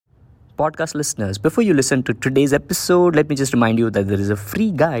podcast listeners, before you listen to today's episode, let me just remind you that there is a free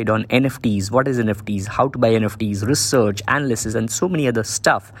guide on NFTs, what is NFTs, how to buy NFTs, research, analysis, and so many other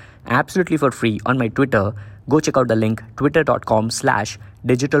stuff absolutely for free on my Twitter. Go check out the link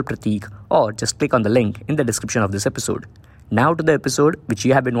twitter.com/digitalprateek or just click on the link in the description of this episode. Now to the episode which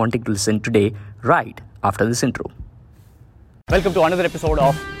you have been wanting to listen today right after this intro. Welcome to another episode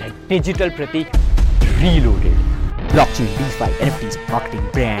of The Digital Prateek Reloaded. Blockchain, DeFi, NFTs, marketing,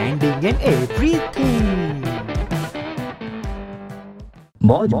 branding and everything.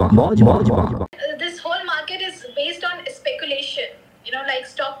 This whole market is based on speculation, like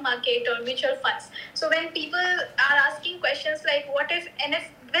stock market or mutual funds. So when people are asking questions like, what if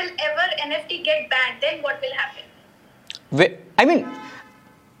will ever NFT get banned, then what will happen?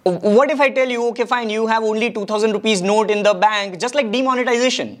 What if I tell you, okay fine, you have only 2000 rupees note in the bank, just like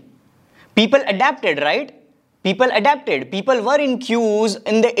demonetization. People adapted, right? People adapted. People were in queues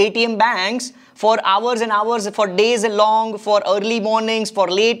in the ATM banks for hours and hours, for days long, for early mornings, for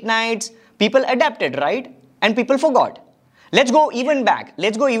late nights. People adapted, right? And people forgot. Let's go even back.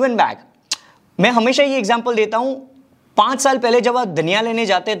 मैं हमेशा ये example देता हूँ 5 साल पहले जब आप धनिया लेने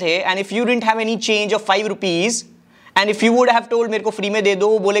जाते थे and if you didn't have any change of 5 rupees and if you would have told मेरे को फ्री में दे दो,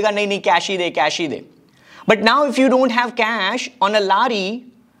 वो बोलेगा नहीं cash he they. But now if you don't have cash on a lari,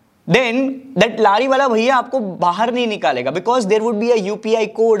 then that lari wala bhaiya aapko bahar nahi nikalega because there would be a UPI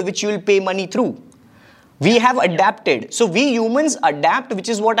code which you will pay money through. We have adapted. So we humans adapt, which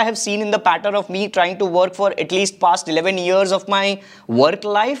is what I have seen in the pattern of me trying to work for at least past 11 years of my work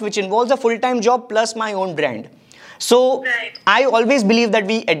life, which involves a full-time job plus my own brand. So I always believe that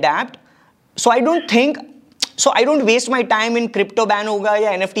we adapt. So I don't waste my time in crypto ban hoga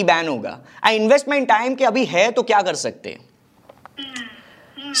ya NFT ban hoga. I invest my time कि अभी है तो क्या कर सकते.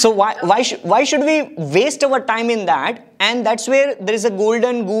 So why should we waste our time in that? And that's where there is a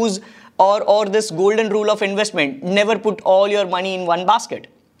golden goose or this golden rule of investment. Never put all your money in one basket.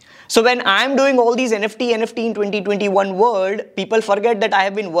 So when I'm doing all these NFT in 2021 world, people forget that I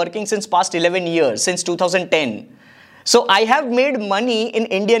have been working since past 11 years, since 2010. So I have made money in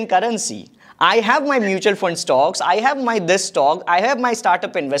Indian currency. I have my mutual fund stocks, I have my this stock, I have my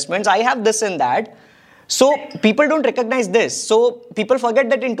startup investments, I have this and that. So people don't recognize this. So people forget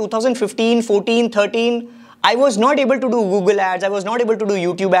that in 2015, 14, 13, I was not able to do Google ads, I was not able to do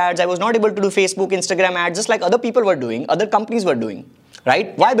YouTube ads, I was not able to do Facebook, Instagram ads, just like other people were doing, other companies were doing,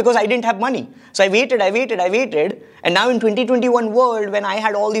 right? Why? Because I didn't have money. So I waited. And now in 2021 world, when I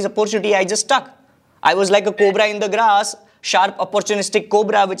had all these opportunity, I just stuck. I was like a cobra in the grass, sharp opportunistic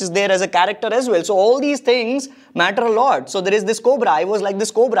cobra, which is there as a character as well. So all these things matter a lot. So there is this cobra. I was like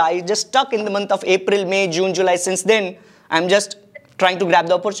this cobra. I just stuck in the month of April, May, June, July. Since then, I'm just trying to grab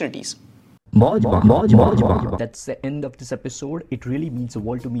the opportunities. That's the end of this episode. It really means the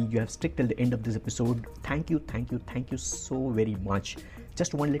world to me. You have stuck till the end of this episode. Thank you so very much.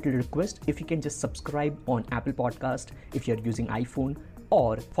 Just one little request. If you can just subscribe on Apple Podcast if you're using iPhone,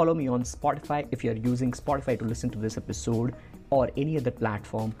 or follow me on Spotify if you're using Spotify to listen to this episode, or any other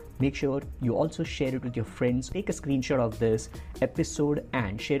platform. Make sure you also share it with your friends. Take a screenshot of this episode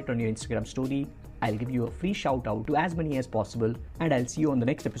and share it on your Instagram story. I'll give you a free shout out to as many as possible, and I'll see you on the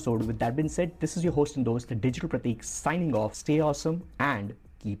next episode. With that being said, this is your host and host, the Digital Prateek, signing off. Stay awesome and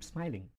keep smiling.